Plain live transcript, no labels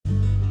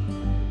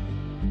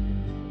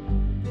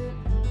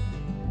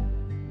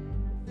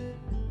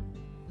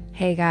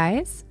Hey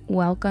guys,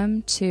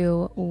 welcome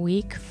to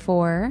week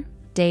 4,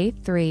 day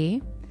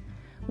 3.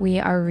 We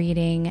are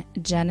reading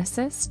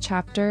Genesis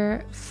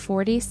chapter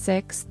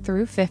 46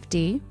 through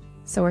 50.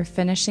 So we're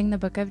finishing the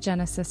book of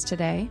Genesis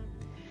today.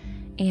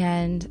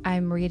 And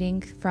I'm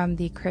reading from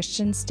the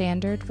Christian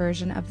Standard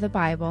Version of the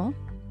Bible,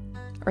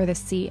 or the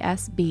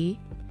CSB.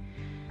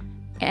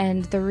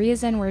 And the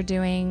reason we're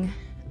doing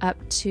up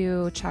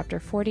to chapter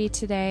 40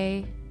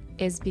 today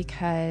is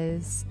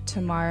because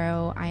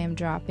tomorrow I am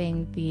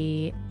dropping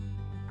the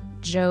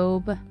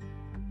Job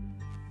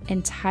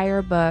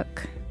entire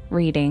book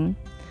reading,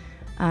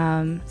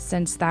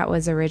 since that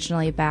was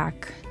originally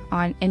back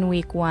in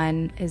week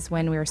 1 is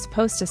when we were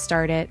supposed to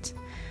start it,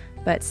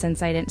 but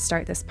since I didn't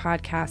start this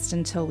podcast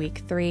until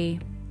week 3,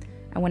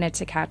 I wanted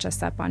to catch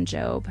us up on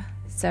Job.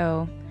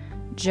 So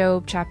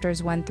Job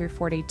chapters 1 through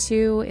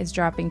 42 is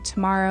dropping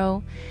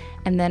tomorrow,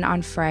 and then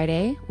on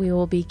Friday we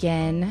will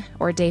begin,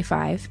 or day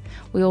 5,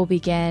 we will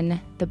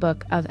begin the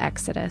book of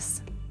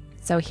Exodus.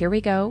 So here we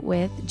go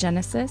with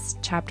Genesis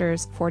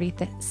chapters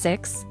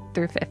 46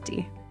 through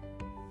 50.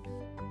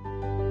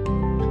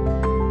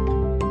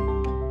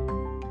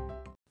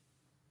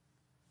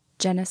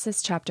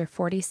 Genesis chapter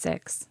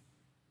 46.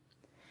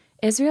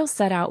 Israel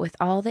set out with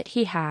all that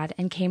he had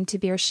and came to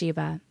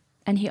Beersheba,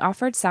 and he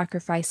offered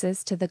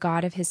sacrifices to the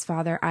God of his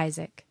father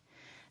Isaac.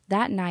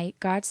 That night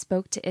God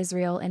spoke to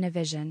Israel in a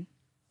vision.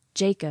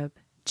 "Jacob,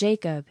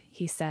 Jacob,"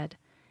 he said.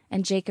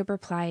 And Jacob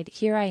replied,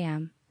 "Here I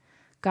am."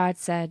 God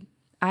said,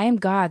 "I am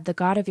God, the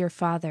God of your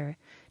father.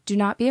 Do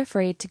not be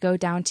afraid to go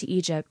down to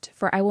Egypt,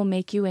 for I will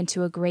make you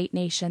into a great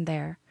nation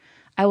there.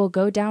 I will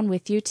go down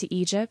with you to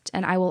Egypt,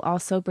 and I will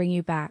also bring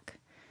you back.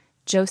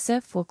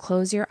 Joseph will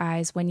close your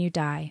eyes when you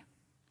die."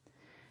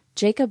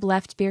 Jacob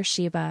left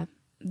Beersheba.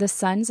 The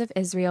sons of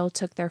Israel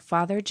took their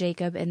father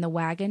Jacob in the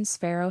wagons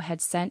Pharaoh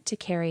had sent to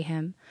carry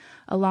him,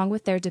 along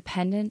with their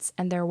dependents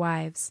and their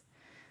wives.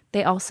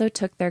 They also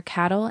took their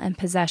cattle and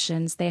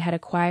possessions they had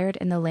acquired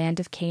in the land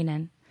of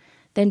Canaan.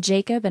 Then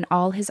Jacob and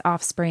all his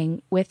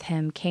offspring with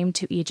him came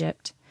to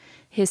Egypt,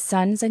 his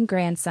sons and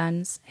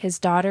grandsons, his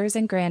daughters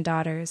and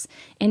granddaughters,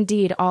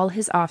 indeed all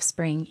his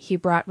offspring he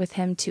brought with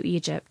him to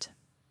Egypt.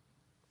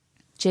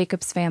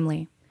 Jacob's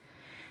family.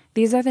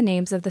 These are the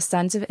names of the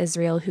sons of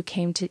Israel who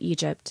came to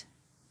Egypt,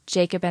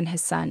 Jacob and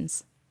his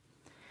sons.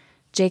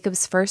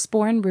 Jacob's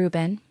firstborn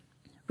Reuben,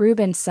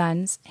 Reuben's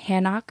sons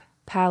Hanok,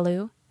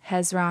 Palu,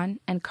 Hezron,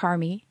 and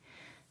Carmi,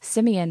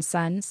 Simeon's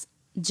sons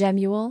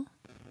Jemuel,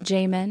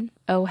 Jamin,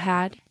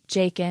 Ohad,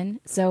 Jachin,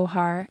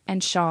 Zohar,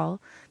 and Shaul,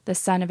 the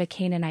son of a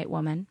Canaanite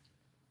woman.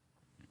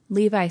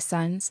 Levi's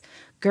sons,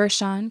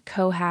 Gershon,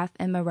 Kohath,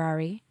 and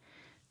Merari.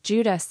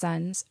 Judah's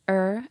sons,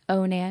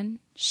 Onan,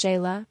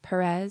 Shelah,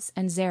 Perez,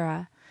 and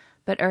Zerah,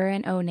 but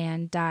and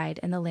Onan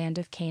died in the land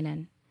of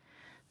Canaan.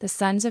 The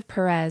sons of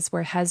Perez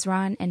were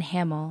Hezron and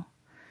Hamul.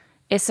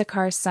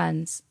 Issachar's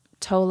sons,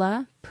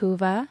 Tola,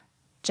 Puvah,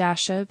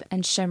 Jashub,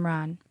 and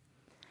Shimron.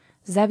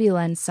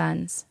 Zebulun's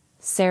sons,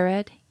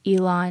 Sered,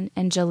 Elon,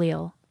 and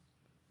Jaleel.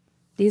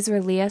 These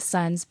were Leah's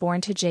sons born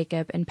to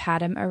Jacob in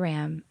Paddan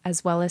Aram,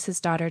 as well as his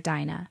daughter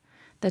Dinah.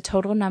 The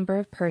total number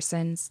of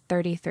persons,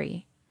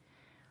 33.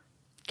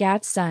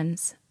 Gad's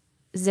sons,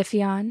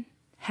 Ziphion,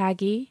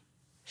 Haggi,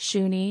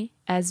 Shuni,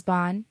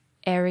 Ezbon,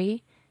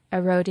 Eri,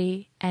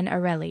 Arodi, and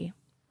Areli.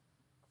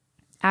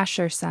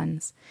 Asher's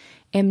sons,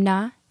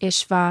 Imnah,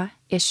 Ishva,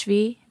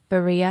 Ishvi,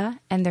 Beriah,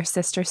 and their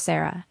sister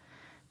Sarah.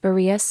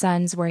 Beriah's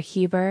sons were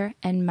Heber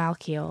and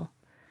Malchiel.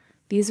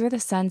 These were the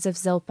sons of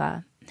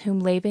Zilpah,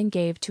 whom Laban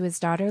gave to his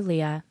daughter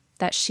Leah,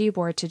 that she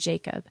bore to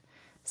Jacob,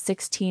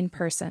 16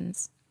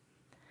 persons.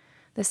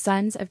 The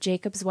sons of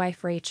Jacob's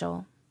wife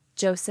Rachel,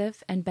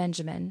 Joseph and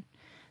Benjamin.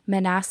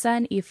 Manasseh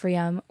and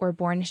Ephraim were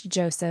born to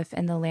Joseph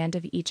in the land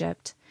of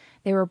Egypt.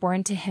 They were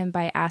born to him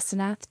by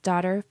Asenath,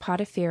 daughter of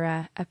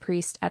Potipherah, a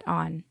priest at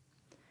On.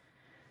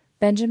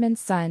 Benjamin's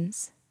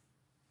sons,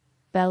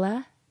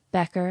 Bela,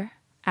 Becher,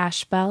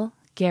 Ashbel,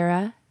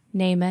 Gera,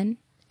 Naaman,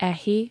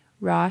 Ehi,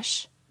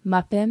 Rosh,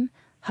 Muppim,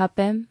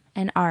 Huppim,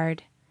 and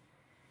Ard.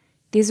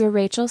 These were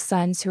Rachel's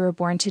sons who were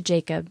born to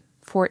Jacob,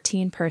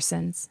 14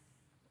 persons.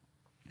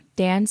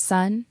 Dan's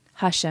son,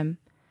 Hushim.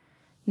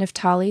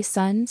 Naphtali's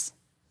sons,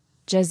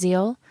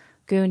 Jeziel,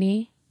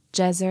 Guni,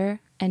 Jezer,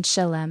 and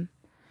Shillem.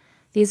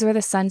 These were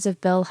the sons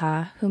of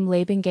Bilhah, whom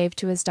Laban gave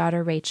to his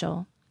daughter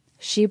Rachel.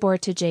 She bore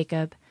to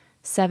Jacob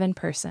 7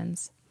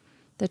 persons.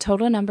 The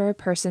total number of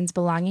persons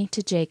belonging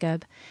to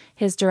Jacob,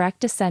 his direct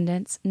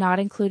descendants, not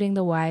including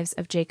the wives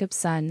of Jacob's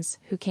sons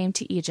who came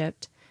to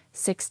Egypt,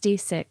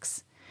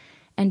 66.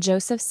 And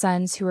Joseph's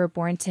sons who were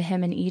born to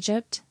him in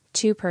Egypt,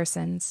 2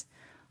 persons.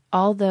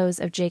 All those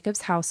of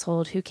Jacob's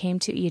household who came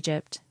to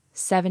Egypt,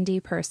 70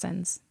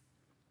 persons.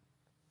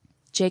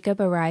 Jacob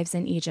arrives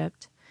in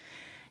Egypt.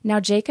 Now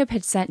Jacob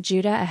had sent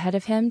Judah ahead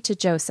of him to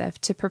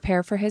Joseph to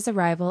prepare for his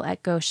arrival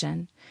at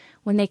Goshen.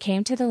 When they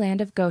came to the land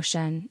of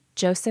Goshen,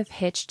 Joseph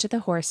hitched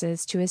the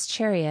horses to his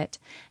chariot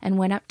and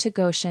went up to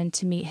Goshen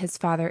to meet his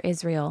father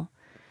Israel.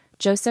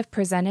 Joseph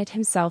presented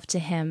himself to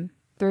him,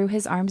 threw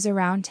his arms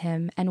around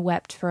him, and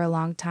wept for a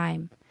long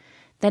time.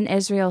 Then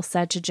Israel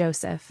said to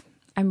Joseph,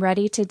 I'm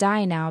ready to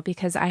die now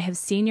because I have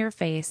seen your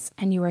face,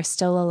 and you are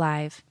still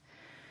alive."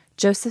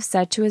 Joseph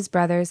said to his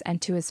brothers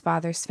and to his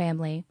father's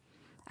family,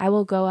 "I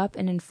will go up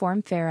and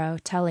inform Pharaoh,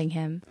 telling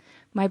him,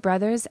 'My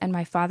brothers and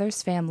my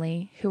father's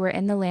family, who were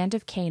in the land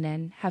of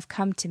Canaan, have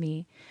come to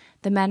me.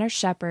 The men are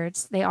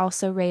shepherds, they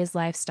also raise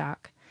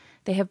livestock.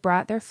 They have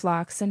brought their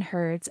flocks and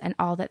herds and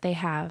all that they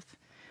have.'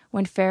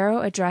 When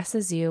Pharaoh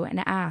addresses you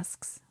and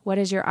asks, 'What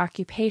is your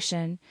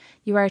occupation?'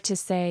 you are to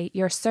say,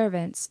 'Your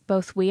servants,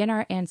 both we and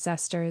our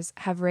ancestors,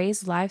 have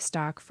raised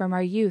livestock from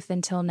our youth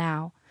until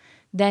now.'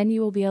 Then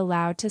you will be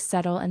allowed to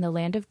settle in the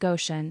land of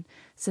Goshen,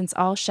 since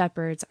all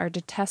shepherds are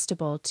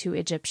detestable to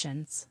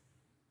Egyptians."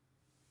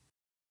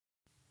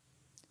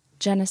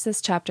 Genesis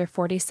chapter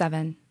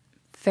 47.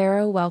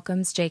 Pharaoh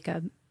welcomes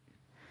Jacob.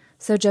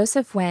 So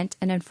Joseph went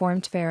and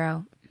informed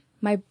Pharaoh,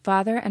 "My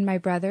father and my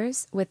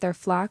brothers, with their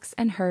flocks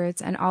and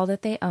herds and all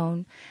that they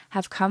own,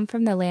 have come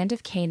from the land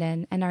of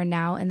Canaan and are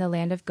now in the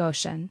land of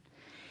Goshen."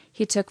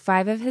 He took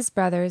 5 of his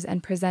brothers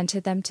and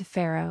presented them to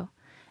Pharaoh.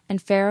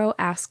 And Pharaoh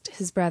asked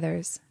his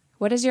brothers,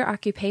 "What is your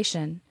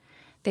occupation?"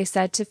 They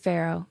said to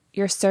Pharaoh,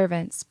 "Your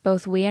servants,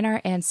 both we and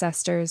our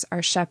ancestors,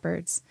 are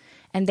shepherds."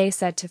 And they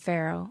said to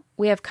Pharaoh,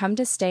 "We have come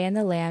to stay in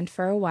the land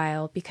for a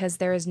while, because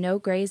there is no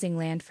grazing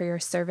land for your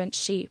servants'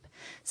 sheep,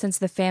 since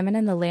the famine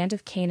in the land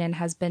of Canaan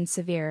has been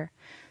severe.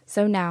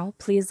 So now,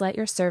 please let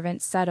your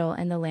servants settle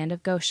in the land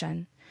of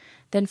Goshen."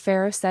 Then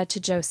Pharaoh said to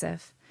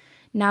Joseph,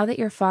 "Now that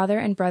your father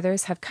and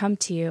brothers have come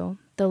to you,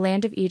 the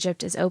land of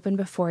Egypt is open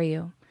before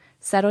you.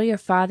 Settle your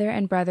father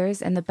and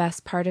brothers in the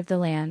best part of the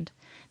land.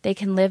 They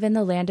can live in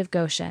the land of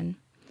Goshen.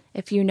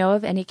 If you know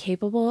of any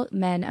capable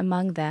men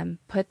among them,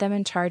 put them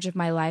in charge of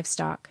my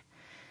livestock."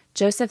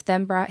 Joseph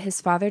then brought his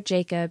father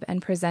Jacob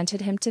and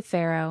presented him to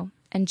Pharaoh,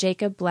 and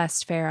Jacob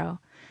blessed Pharaoh.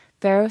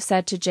 Pharaoh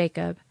said to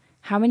Jacob,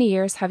 "How many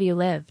years have you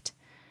lived?"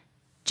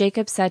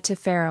 Jacob said to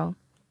Pharaoh,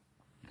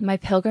 "My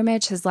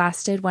pilgrimage has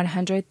lasted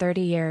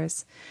 130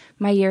 years.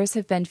 My years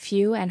have been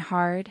few and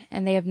hard,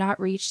 and they have not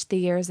reached the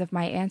years of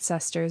my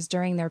ancestors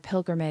during their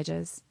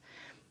pilgrimages."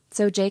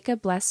 So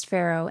Jacob blessed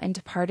Pharaoh and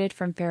departed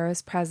from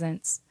Pharaoh's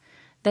presence.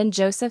 Then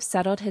Joseph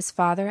settled his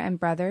father and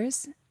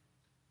brothers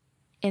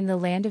in the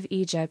land of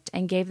Egypt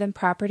and gave them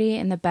property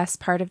in the best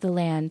part of the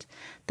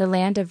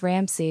land of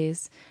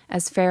Ramses,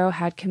 as Pharaoh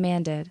had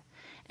commanded.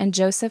 And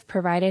Joseph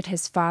provided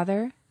his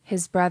father,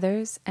 his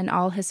brothers, and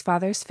all his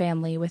father's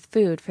family with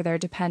food for their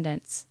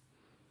dependents.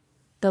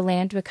 The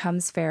land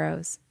becomes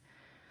Pharaoh's.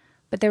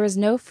 But there was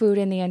no food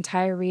in the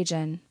entire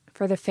region,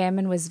 for the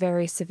famine was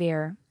very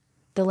severe.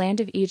 The land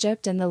of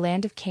Egypt and the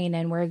land of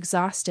Canaan were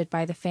exhausted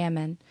by the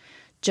famine.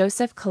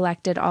 Joseph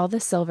collected all the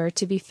silver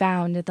to be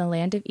found in the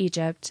land of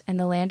Egypt and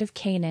the land of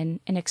Canaan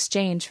in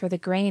exchange for the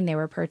grain they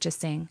were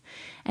purchasing,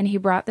 and he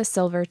brought the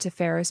silver to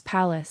Pharaoh's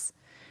palace.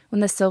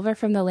 When the silver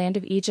from the land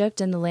of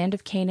Egypt and the land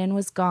of Canaan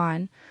was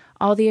gone,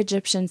 all the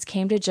Egyptians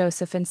came to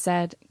Joseph and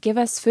said, "Give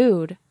us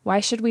food. Why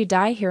should we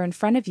die here in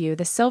front of you?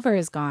 The silver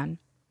is gone."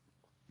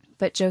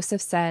 But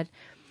Joseph said,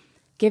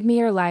 "Give me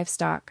your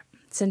livestock.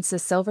 Since the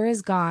silver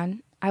is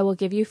gone, I will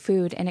give you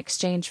food in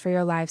exchange for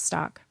your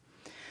livestock."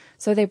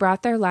 So they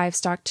brought their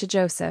livestock to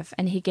Joseph,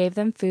 and he gave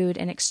them food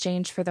in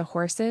exchange for the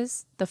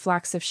horses, the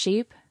flocks of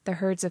sheep, the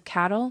herds of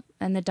cattle,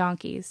 and the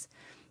donkeys.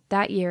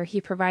 That year he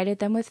provided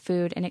them with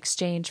food in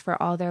exchange for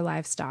all their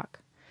livestock.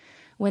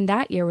 When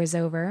that year was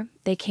over,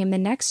 they came the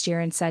next year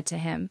and said to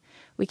him,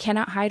 "We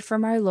cannot hide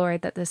from our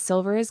lord that the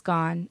silver is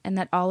gone, and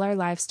that all our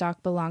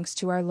livestock belongs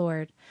to our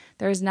lord.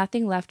 There is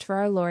nothing left for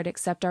our lord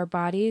except our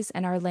bodies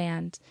and our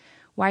land.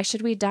 Why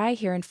should we die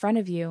here in front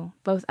of you,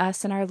 both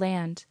us and our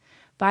land?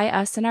 Buy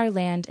us and our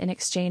land in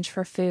exchange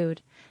for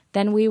food.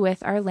 Then we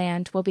with our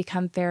land will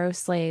become Pharaoh's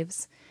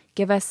slaves.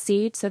 Give us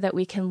seed so that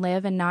we can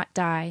live and not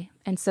die,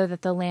 and so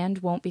that the land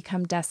won't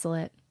become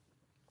desolate."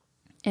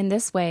 In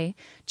this way,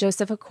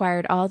 Joseph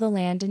acquired all the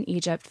land in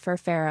Egypt for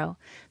Pharaoh,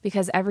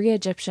 because every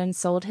Egyptian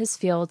sold his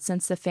field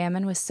since the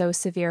famine was so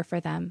severe for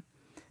them.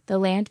 The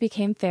land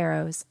became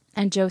Pharaoh's,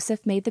 and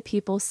Joseph made the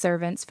people's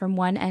servants from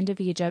one end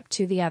of Egypt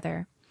to the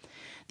other.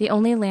 The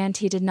only land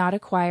he did not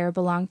acquire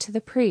belonged to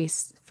the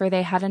priests, for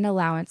they had an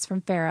allowance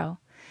from Pharaoh.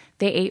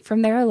 They ate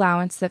from their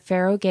allowance that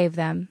Pharaoh gave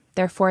them,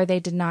 therefore they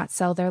did not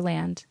sell their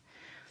land.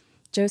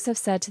 Joseph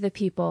said to the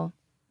people,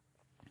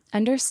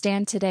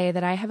 "Understand today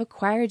that I have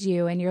acquired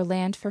you and your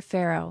land for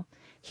Pharaoh.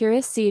 Here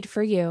is seed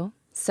for you,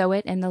 sow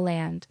it in the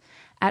land.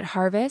 At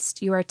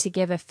harvest you are to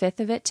give 1/5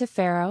 of it to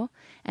Pharaoh,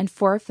 and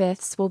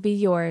 4/5 will be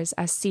yours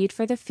as seed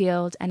for the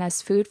field and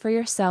as food for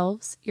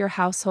yourselves, your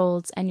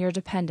households, and your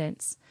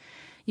dependents."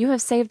 "You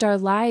have saved our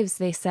lives,"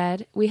 they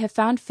said. "We have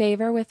found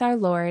favor with our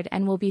Lord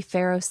and will be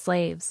Pharaoh's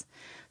slaves."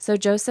 So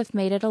Joseph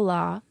made it a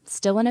law,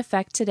 still in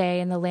effect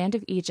today in the land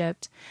of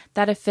Egypt,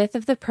 that 1/5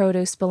 of the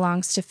produce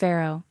belongs to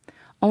Pharaoh.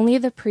 Only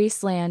the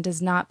priest's land does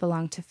not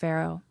belong to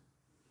Pharaoh.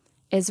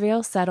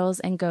 Israel settles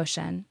in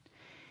Goshen.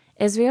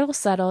 Israel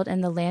settled in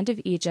the land of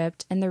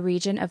Egypt in the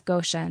region of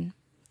Goshen.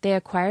 They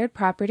acquired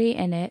property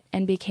in it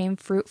and became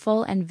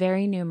fruitful and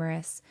very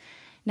numerous.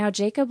 Now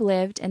Jacob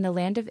lived in the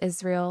land of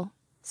Israel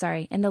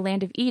in the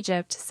land of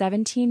Egypt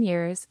 17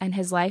 years, and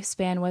his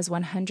lifespan was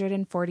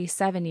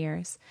 147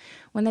 years.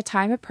 When the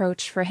time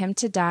approached for him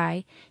to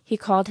die, he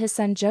called his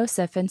son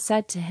Joseph and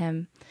said to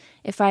him,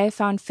 "If I have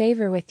found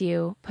favor with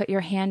you, put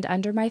your hand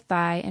under my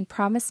thigh and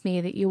promise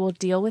me that you will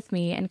deal with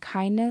me in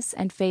kindness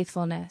and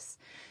faithfulness.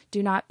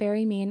 Do not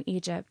bury me in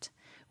Egypt.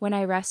 When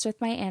I rest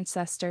with my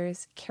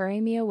ancestors, carry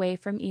me away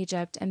from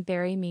Egypt and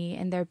bury me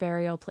in their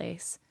burial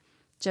place."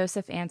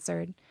 Joseph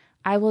answered,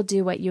 "I will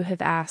do what you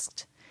have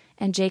asked."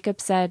 And Jacob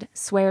said,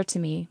 "Swear to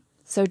me."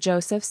 So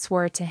Joseph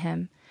swore to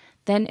him.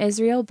 Then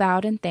Israel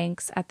bowed in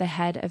thanks at the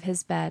head of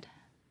his bed.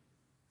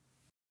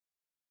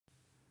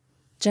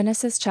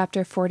 Genesis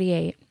chapter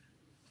 48.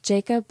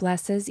 Jacob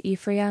blesses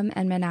Ephraim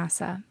and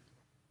Manasseh.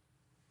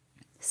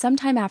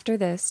 Sometime after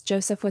this,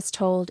 Joseph was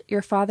told,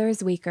 "Your father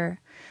is weaker."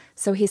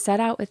 So he set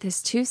out with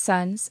his 2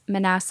 sons,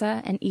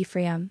 Manasseh and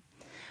Ephraim.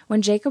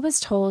 When Jacob was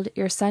told,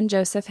 "Your son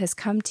Joseph has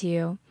come to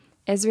you,"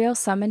 Israel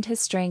summoned his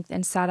strength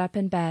and sat up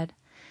in bed.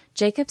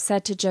 Jacob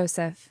said to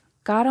Joseph,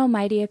 "God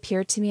Almighty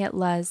appeared to me at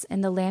Luz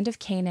in the land of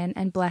Canaan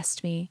and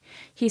blessed me.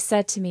 He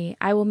said to me,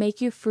 'I will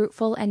make you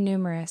fruitful and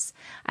numerous.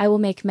 I will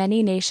make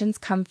many nations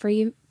come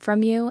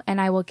from you,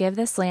 and I will give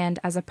this land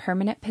as a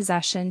permanent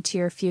possession to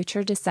your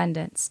future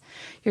descendants.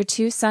 Your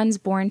 2 sons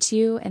born to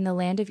you in the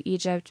land of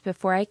Egypt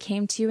before I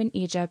came to you in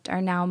Egypt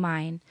are now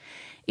mine.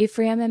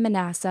 Ephraim and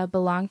Manasseh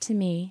belong to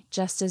me,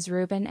 just as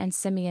Reuben and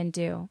Simeon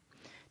do.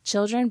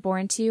 Children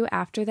born to you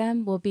after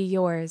them will be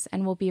yours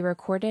and will be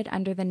recorded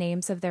under the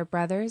names of their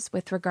brothers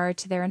with regard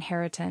to their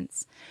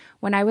inheritance.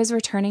 When I was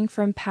returning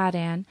from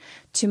Paddan,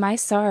 to my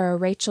sorrow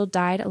Rachel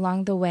died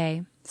along the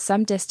way,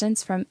 some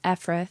distance from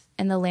Ephrath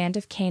in the land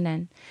of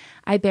Canaan.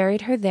 I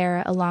buried her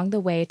there along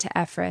the way to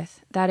Ephrath,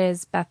 that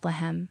is,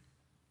 Bethlehem."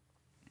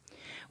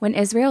 When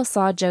Israel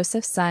saw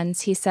Joseph's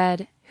sons, he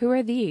said, "Who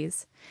are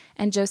these?"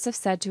 And Joseph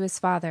said to his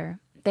father,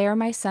 "They are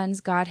my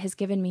sons God has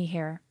given me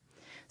here."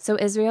 So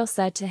Israel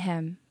said to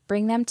him,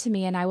 "Bring them to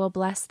me, and I will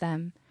bless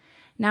them."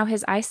 Now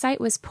his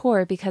eyesight was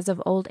poor because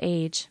of old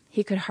age.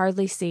 He could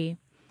hardly see.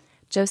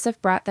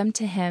 Joseph brought them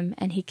to him,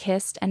 and he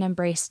kissed and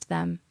embraced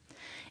them.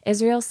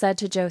 Israel said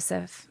to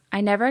Joseph, "I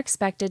never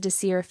expected to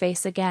see your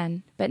face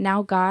again, but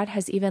now God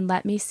has even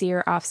let me see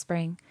your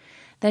offspring."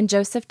 Then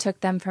Joseph took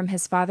them from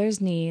his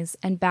father's knees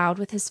and bowed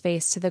with his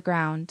face to the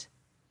ground.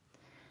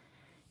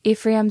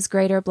 Ephraim's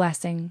greater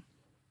blessing.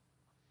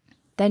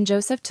 Then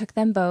Joseph took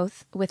them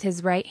both, with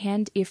his right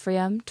hand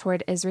Ephraim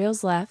toward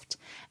Israel's left,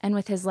 and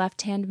with his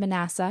left hand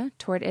Manasseh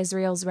toward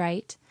Israel's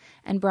right,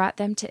 and brought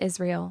them to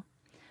Israel.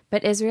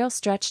 But Israel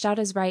stretched out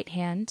his right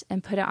hand,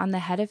 and put it on the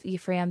head of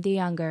Ephraim the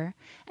younger,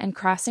 and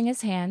crossing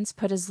his hands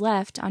put his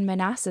left on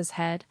Manasseh's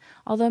head,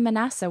 although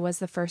Manasseh was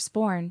the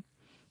firstborn.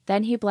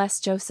 Then he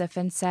blessed Joseph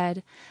and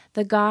said,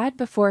 "The God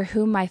before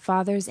whom my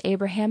fathers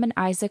Abraham and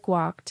Isaac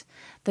walked,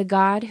 the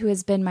God who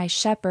has been my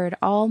shepherd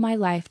all my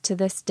life to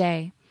this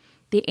day,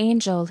 the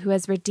angel who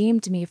has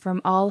redeemed me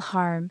from all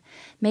harm,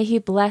 may he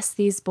bless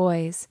these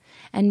boys,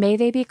 and may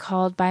they be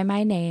called by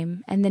my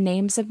name and the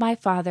names of my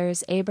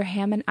fathers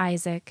Abraham and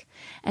Isaac,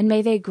 and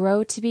may they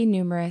grow to be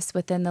numerous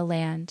within the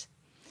land."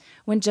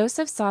 When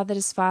Joseph saw that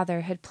his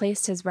father had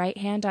placed his right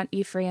hand on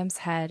Ephraim's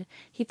head,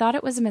 he thought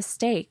it was a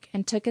mistake,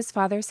 and took his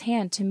father's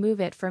hand to move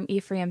it from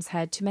Ephraim's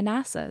head to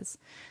Manasseh's.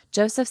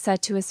 Joseph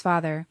said to his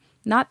father,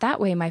 "Not that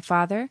way, my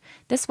father.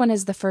 This one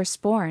is the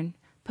firstborn.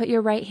 Put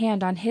your right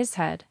hand on his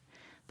head."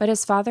 But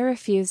his father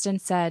refused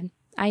and said,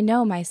 "I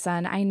know, my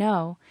son, I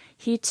know.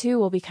 He too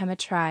will become a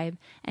tribe,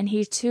 and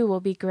he too will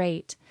be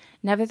great.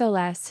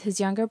 Nevertheless, his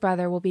younger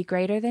brother will be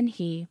greater than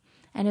he,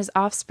 and his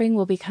offspring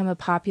will become a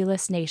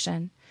populous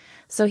nation."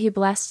 So he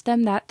blessed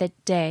them that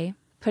day,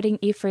 putting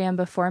Ephraim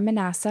before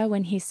Manasseh,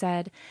 when he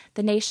said,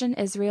 "The nation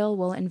Israel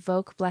will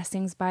invoke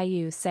blessings by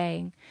you,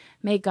 saying,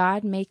 'May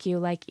God make you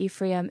like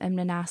Ephraim and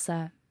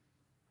Manasseh.'"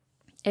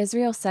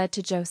 Israel said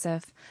to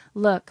Joseph,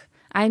 "Look,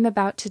 I am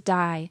about to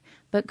die,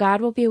 but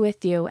God will be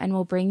with you and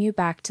will bring you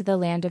back to the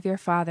land of your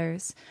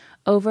fathers.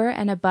 Over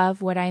and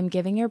above what I am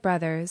giving your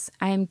brothers,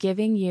 I am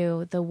giving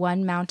you the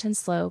one mountain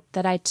slope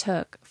that I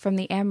took from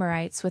the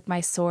Amorites with my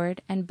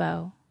sword and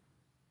bow."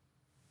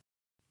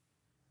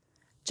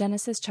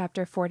 Genesis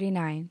chapter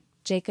 49.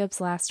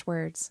 Jacob's last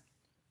words.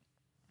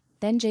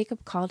 Then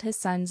Jacob called his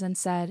sons and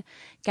said,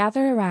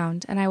 "Gather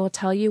around, and I will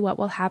tell you what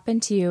will happen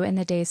to you in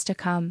the days to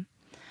come.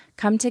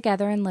 Come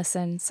together and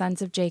listen,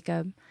 sons of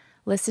Jacob.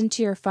 Listen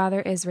to your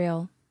father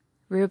Israel.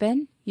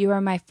 Reuben, you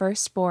are my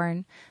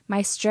firstborn,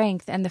 my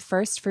strength and the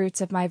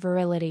firstfruits of my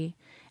virility,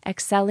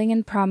 excelling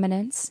in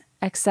prominence,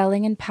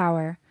 excelling in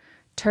power.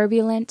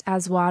 Turbulent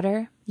as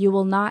water, you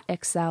will not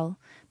excel,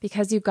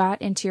 because you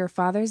got into your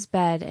father's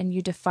bed and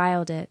you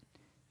defiled it.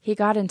 He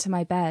got into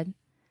my bed.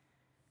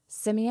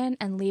 Simeon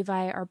and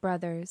Levi are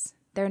brothers.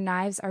 Their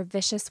knives are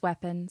vicious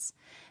weapons.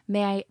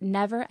 May I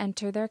never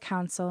enter their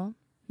council.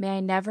 May I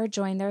never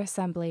join their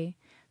assembly.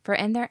 For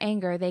in their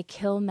anger they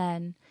kill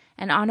men,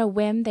 and on a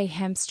whim they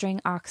hamstring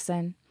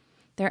oxen.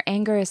 Their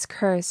anger is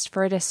cursed,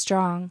 for it is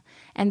strong,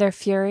 and their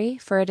fury,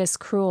 for it is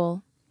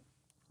cruel.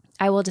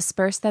 I will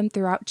disperse them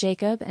throughout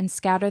Jacob and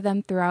scatter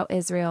them throughout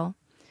Israel.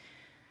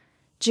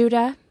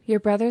 Judah, your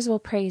brothers will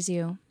praise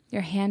you.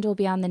 Your hand will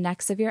be on the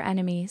necks of your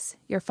enemies.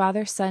 Your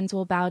father's sons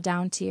will bow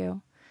down to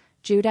you.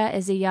 Judah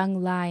is a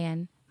young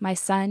lion. My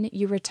son,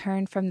 you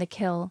return from the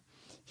kill.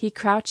 He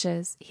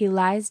crouches, he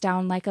lies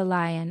down like a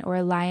lion or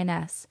a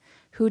lioness.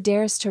 Who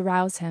dares to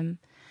rouse him?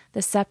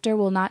 The scepter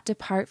will not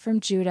depart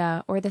from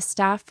Judah, or the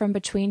staff from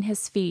between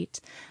his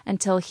feet,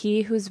 until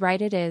he whose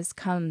right it is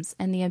comes,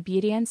 and the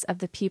obedience of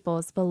the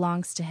peoples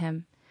belongs to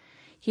him.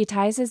 He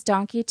ties his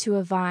donkey to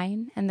a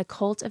vine, and the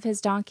colt of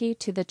his donkey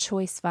to the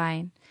choice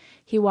vine.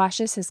 He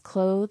washes his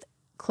clothes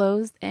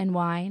in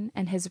wine,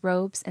 and his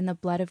robes in the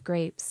blood of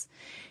grapes.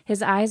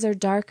 His eyes are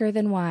darker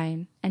than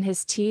wine, and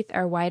his teeth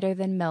are whiter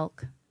than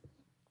milk.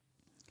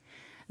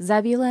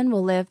 Zebulun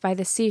will live by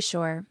the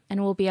seashore,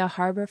 and will be a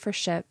harbor for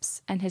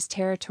ships, and his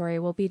territory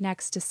will be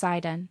next to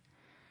Sidon.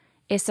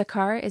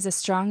 Issachar is a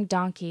strong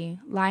donkey,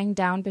 lying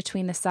down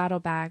between the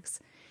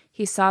saddlebags.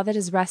 He saw that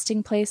his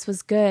resting place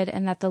was good,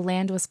 and that the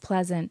land was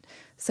pleasant,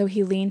 so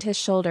he leaned his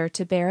shoulder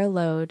to bear a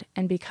load,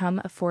 and become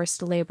a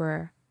forced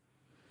laborer.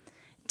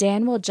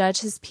 Dan will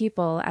judge his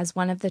people as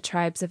one of the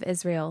tribes of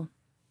Israel.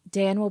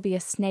 Dan will be a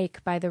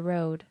snake by the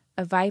road,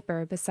 a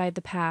viper beside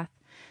the path,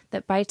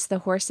 that bites the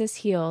horse's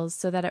heels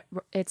so that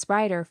its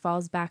rider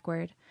falls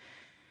backward.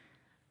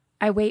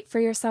 I wait for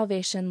your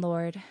salvation,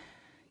 Lord.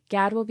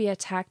 Gad will be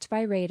attacked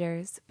by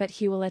raiders, but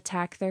he will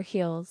attack their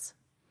heels.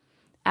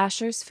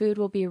 Asher's food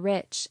will be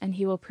rich, and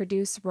he will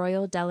produce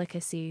royal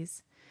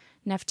delicacies.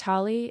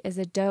 Naphtali is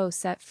a doe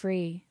set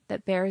free,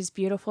 that bears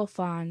beautiful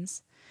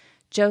fawns.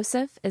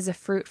 Joseph is a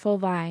fruitful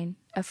vine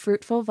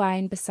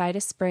beside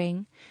a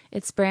spring.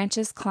 Its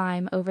branches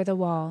climb over the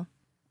wall.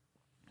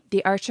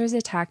 The archers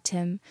attacked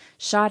him,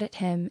 shot at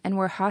him, and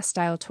were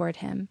hostile toward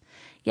him.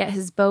 Yet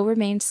his bow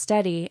remained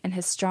steady, and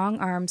his strong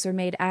arms were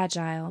made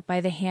agile by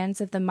the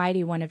hands of the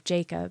mighty one of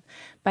Jacob,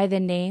 by the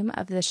name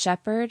of the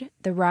shepherd,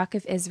 the rock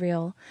of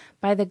Israel,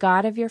 by the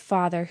God of your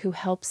father who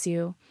helps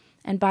you,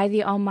 and by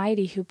the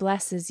Almighty who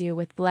blesses you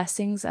with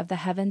blessings of the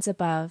heavens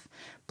above,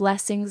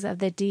 blessings of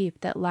the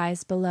deep that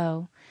lies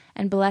below,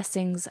 and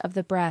blessings of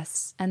the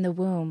breasts and the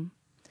womb.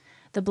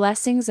 The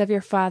blessings of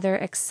your father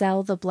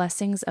excel the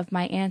blessings of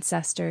my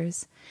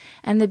ancestors,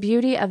 and the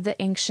beauty of the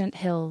ancient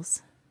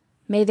hills.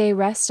 May they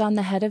rest on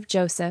the head of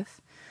Joseph,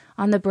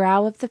 on the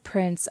brow of the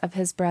prince of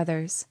his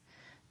brothers.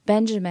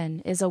 Benjamin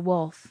is a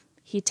wolf.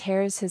 He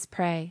tears his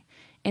prey.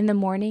 In the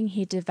morning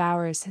he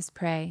devours his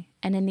prey,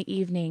 and in the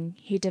evening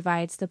he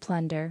divides the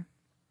plunder.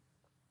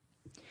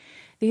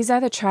 These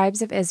are the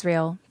tribes of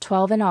Israel,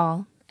 12 in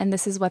all, and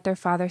this is what their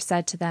father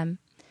said to them.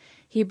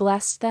 He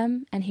blessed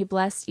them, and he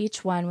blessed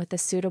each one with a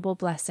suitable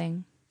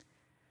blessing.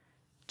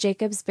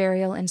 Jacob's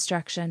burial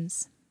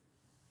instructions.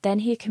 Then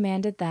he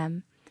commanded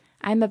them,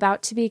 I am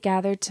about to be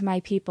gathered to my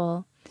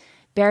people.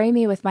 Bury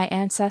me with my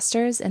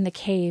ancestors in the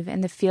cave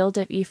in the field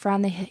of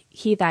Ephron the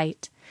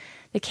Hethite.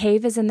 The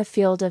cave is in the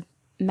field of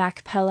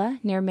Machpelah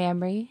near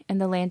Mamre in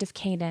the land of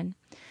Canaan.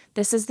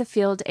 This is the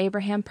field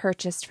Abraham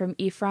purchased from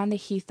Ephron the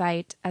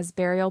Hethite as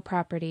burial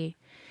property.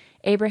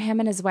 Abraham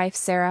and his wife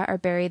Sarah are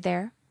buried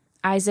there.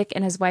 Isaac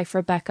and his wife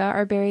Rebekah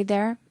are buried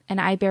there, and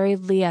I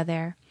buried Leah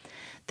there.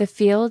 The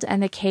field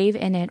and the cave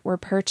in it were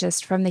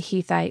purchased from the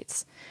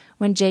Hethites.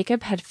 When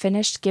Jacob had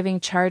finished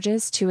giving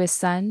charges to his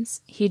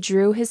sons, he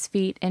drew his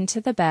feet into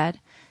the bed,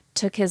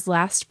 took his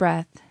last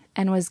breath,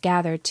 and was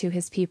gathered to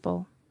his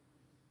people.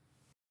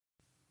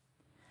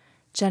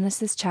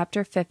 Genesis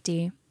chapter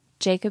 50.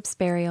 Jacob's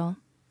burial.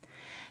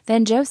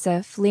 Then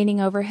Joseph,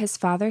 leaning over his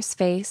father's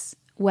face,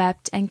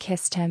 wept and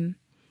kissed him.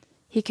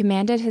 He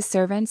commanded his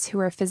servants who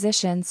were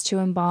physicians to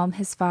embalm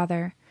his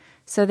father.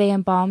 So they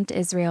embalmed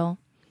Israel.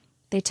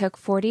 They took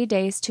 40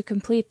 days to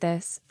complete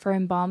this, for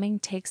embalming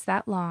takes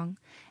that long,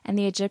 and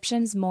the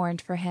Egyptians mourned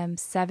for him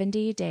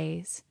 70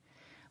 days.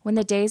 When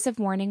the days of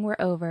mourning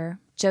were over,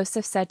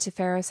 Joseph said to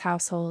Pharaoh's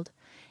household,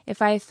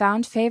 If I have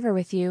found favor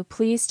with you,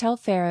 please tell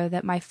Pharaoh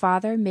that my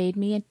father made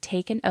me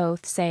take an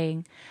oath,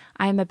 saying,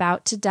 I am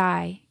about to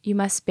die. You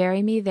must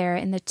bury me there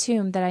in the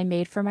tomb that I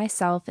made for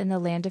myself in the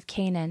land of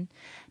Canaan.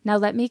 Now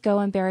let me go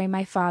and bury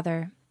my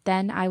father.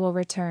 Then I will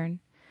return.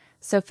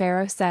 So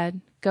Pharaoh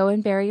said, Go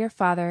and bury your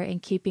father in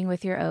keeping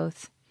with your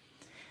oath.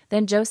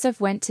 Then Joseph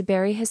went to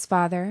bury his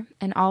father,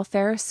 and all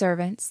Pharaoh's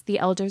servants, the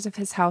elders of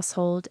his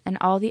household, and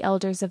all the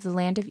elders of the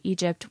land of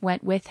Egypt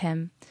went with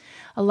him,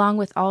 along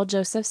with all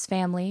Joseph's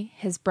family,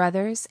 his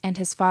brothers, and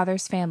his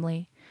father's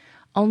family.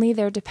 Only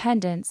their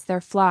dependents, their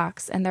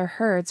flocks, and their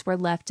herds were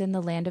left in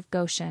the land of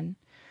Goshen.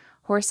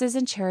 Horses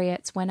and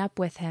chariots went up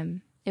with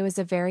him. It was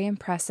a very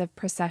impressive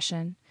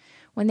procession.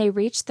 When they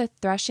reached the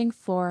threshing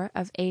floor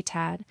of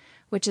Atad,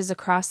 which is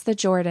across the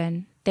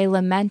Jordan, they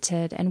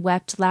lamented and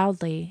wept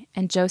loudly,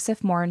 and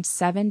Joseph mourned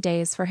 7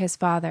 days for his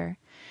father.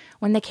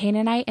 When the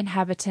Canaanite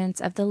inhabitants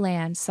of the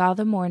land saw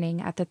the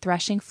mourning at the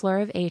threshing floor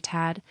of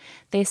Atad,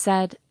 they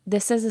said,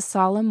 This is a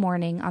solemn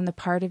mourning on the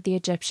part of the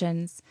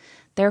Egyptians.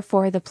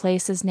 Therefore the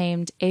place is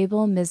named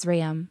Abel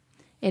Mizraim.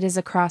 It is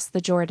across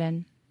the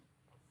Jordan.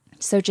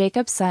 So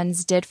Jacob's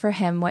sons did for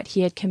him what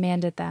he had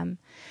commanded them.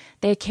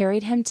 They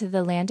carried him to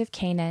the land of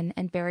Canaan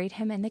and buried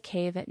him in the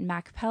cave at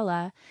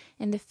Machpelah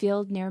in the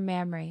field near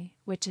Mamre,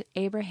 which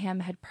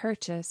Abraham had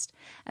purchased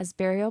as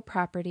burial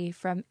property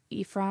from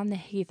Ephron the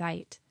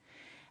Hittite.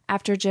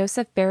 After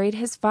Joseph buried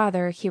his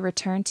father, he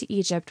returned to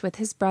Egypt with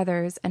his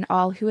brothers and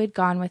all who had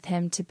gone with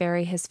him to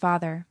bury his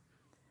father.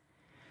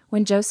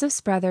 When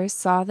Joseph's brothers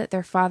saw that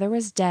their father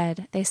was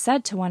dead, they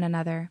said to one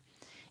another,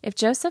 "If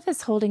Joseph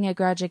is holding a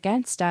grudge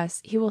against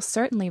us, he will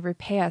certainly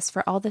repay us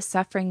for all the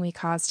suffering we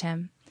caused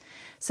him."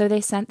 So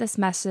they sent this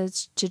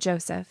message to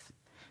Joseph.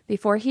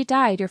 "Before he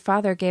died, your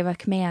father gave a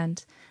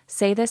command.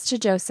 Say this to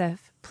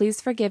Joseph,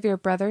 'Please forgive your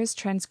brothers'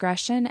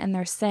 transgression and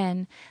their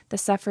sin, the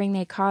suffering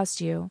they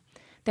caused you.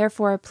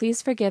 Therefore,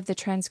 please forgive the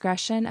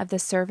transgression of the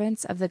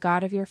servants of the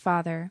God of your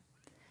father.'"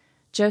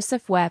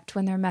 Joseph wept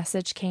when their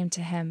message came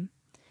to him.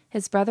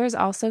 His brothers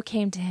also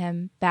came to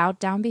him, bowed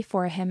down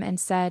before him, and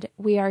said,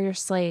 "We are your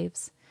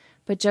slaves."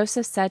 But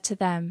Joseph said to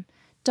them,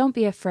 "Don't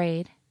be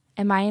afraid.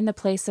 Am I in the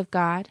place of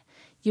God?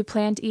 You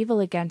planned evil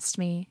against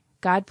me.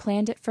 God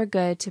planned it for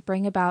good to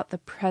bring about the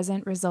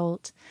present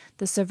result,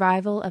 the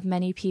survival of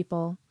many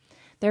people.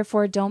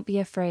 Therefore, don't be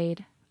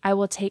afraid. I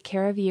will take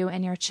care of you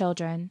and your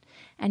children."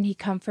 And he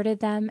comforted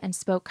them and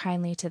spoke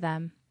kindly to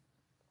them.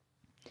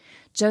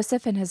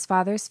 Joseph and his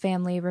father's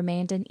family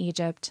remained in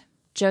Egypt.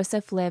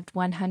 Joseph lived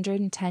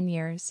 110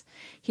 years.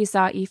 He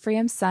saw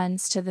Ephraim's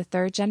sons to the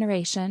third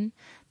generation.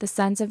 The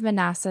sons of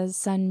Manasseh's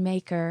son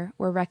Machir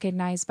were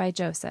recognized by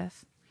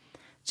Joseph.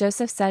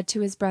 Joseph said to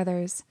his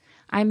brothers,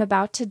 "I am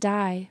about to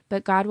die,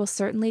 but God will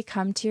certainly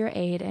come to your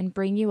aid and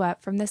bring you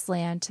up from this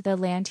land to the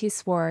land he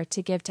swore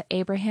to give to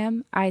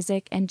Abraham,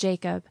 Isaac, and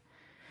Jacob."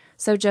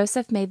 So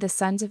Joseph made the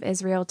sons of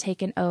Israel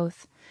take an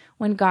oath.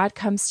 "When God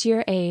comes to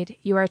your aid,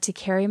 you are to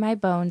carry my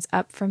bones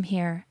up from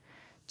here."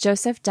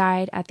 Joseph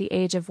died at the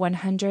age of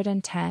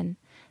 110.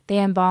 They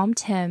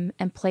embalmed him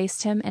and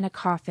placed him in a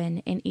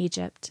coffin in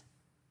Egypt.